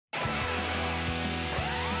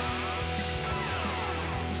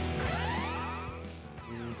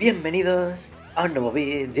Bienvenidos a un nuevo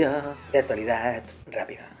vídeo de actualidad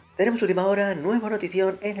rápida. Tenemos última hora, nueva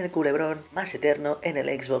notición en el culebrón más eterno en el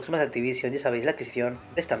Xbox más Activision, ya sabéis, la adquisición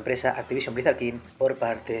de esta empresa Activision Blizzard King por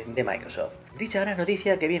parte de Microsoft. Dicha gran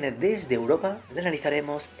noticia que viene desde Europa la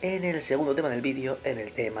analizaremos en el segundo tema del vídeo, en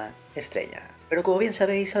el tema estrella. Pero como bien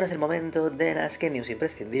sabéis, ahora es el momento de las KeNews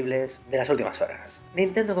imprescindibles de las últimas horas.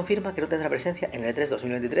 Nintendo confirma que no tendrá presencia en el E3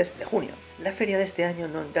 2023 de junio. La feria de este año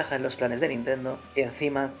no encaja en los planes de Nintendo, que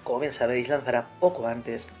encima, como bien sabéis, lanzará poco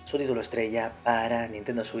antes su título estrella para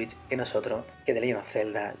Nintendo Switch, que no es otro que The Legend of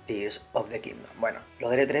Zelda Tears of the Kingdom. Bueno, lo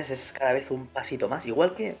del E3 es cada vez un pasito más,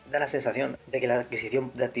 igual que da la sensación de que la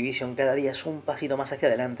adquisición de Activision cada día es un pasito más hacia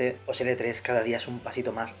adelante, pues el E3 cada día es un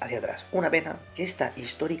pasito más hacia atrás. Una pena que esta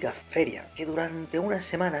histórica feria, que durante unas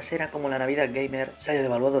semanas era como la Navidad Gamer, se haya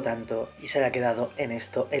devaluado tanto y se haya quedado en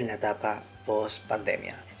esto en la etapa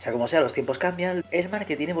post-pandemia. Sea como sea, los tiempos cambian, el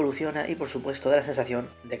marketing evoluciona y por supuesto da la sensación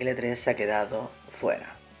de que el E3 se ha quedado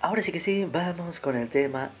fuera. Ahora sí que sí, vamos con el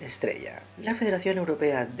tema estrella. La Federación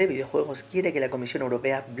Europea de Videojuegos quiere que la Comisión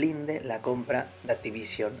Europea blinde la compra de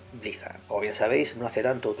Activision Blizzard. Como bien sabéis, no hace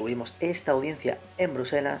tanto tuvimos esta audiencia en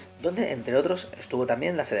Bruselas, donde entre otros estuvo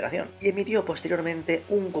también la Federación, y emitió posteriormente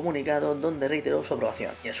un comunicado donde reiteró su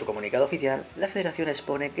aprobación. Y en su comunicado oficial, la Federación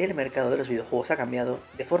expone que el mercado de los videojuegos ha cambiado,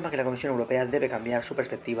 de forma que la Comisión Europea debe cambiar su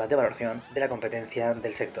perspectiva de valoración de la competencia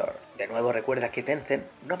del sector. De nuevo recuerda que Tencent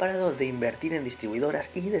no ha parado de invertir en distribuidoras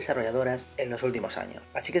y desarrolladoras en los últimos años,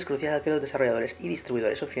 así que es crucial que los desarrolladores y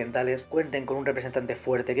distribuidores occidentales cuenten con un representante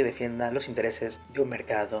fuerte que defienda los intereses de un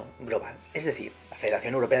mercado global. Es decir, la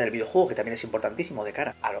Federación Europea del Videojuego, que también es importantísimo de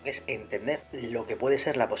cara a lo que es entender lo que puede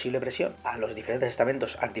ser la posible presión a los diferentes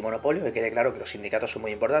estamentos antimonopolio, que quede claro que los sindicatos son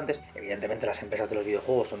muy importantes, evidentemente las empresas de los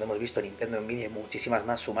videojuegos, donde hemos visto Nintendo, Nvidia y muchísimas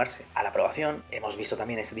más sumarse a la aprobación, hemos visto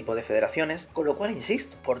también este tipo de federaciones, con lo cual,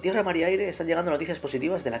 insisto, por tierra, mar y aire están llegando noticias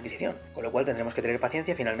positivas de la adquisición, con lo cual tendremos que tener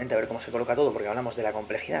paciencia finalmente a ver cómo se coloca todo, porque hablamos de la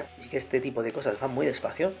complejidad y que este tipo de cosas van muy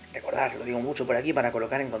despacio. Recordar, lo digo mucho por aquí para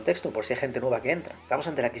colocar en contexto por si hay gente nueva que entra, estamos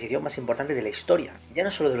ante la adquisición más importante de la historia, ya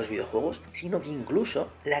no solo de los videojuegos, sino que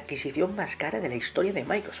incluso la adquisición más cara de la historia de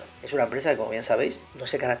Microsoft. Es una empresa que, como bien sabéis, no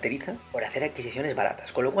se caracteriza por hacer adquisiciones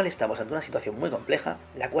baratas, con lo cual estamos ante una situación muy compleja,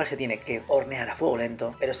 la cual se tiene que hornear a fuego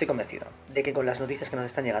lento, pero estoy convencido de que con las noticias que nos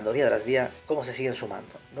están llegando día tras día, cómo se siguen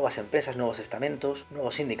sumando nuevas empresas, nuevos estamentos,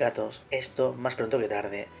 nuevos sindicatos, esto más pronto que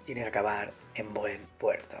tarde tiene que acabar en buen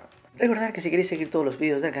puerto. Recordad que si queréis seguir todos los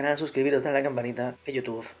vídeos del canal, suscribiros, darle a la campanita, que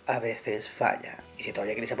YouTube a veces falla. Y si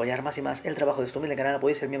todavía queréis apoyar más y más el trabajo de este humilde canal,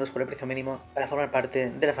 podéis ser miembros por el precio mínimo para formar parte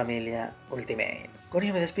de la familia Ultimate. Con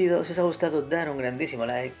ello me despido, si os ha gustado dar un grandísimo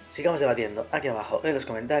like, sigamos debatiendo aquí abajo en los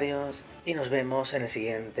comentarios y nos vemos en el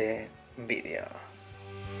siguiente vídeo.